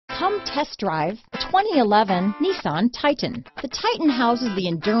Come test drive the 2011 Nissan Titan. The Titan houses the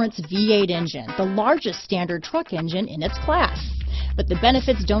Endurance V8 engine, the largest standard truck engine in its class. But the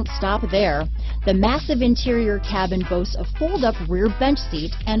benefits don't stop there. The massive interior cabin boasts a fold-up rear bench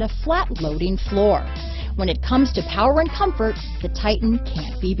seat and a flat loading floor. When it comes to power and comfort, the Titan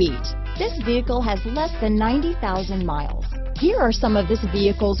can't be beat. This vehicle has less than 90,000 miles. Here are some of this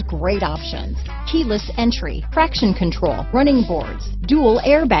vehicle's great options: keyless entry, traction control, running boards, dual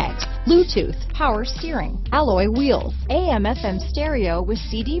airbags, Bluetooth, power steering, alloy wheels, AM/FM stereo with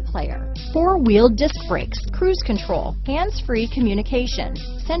CD player, four-wheel disc brakes, cruise control, hands-free communication,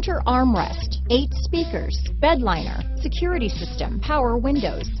 center armrest, 8 speakers, BEDLINER, security system, power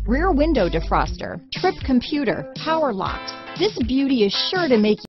windows, rear window defroster, trip computer, power locks. This beauty is sure to make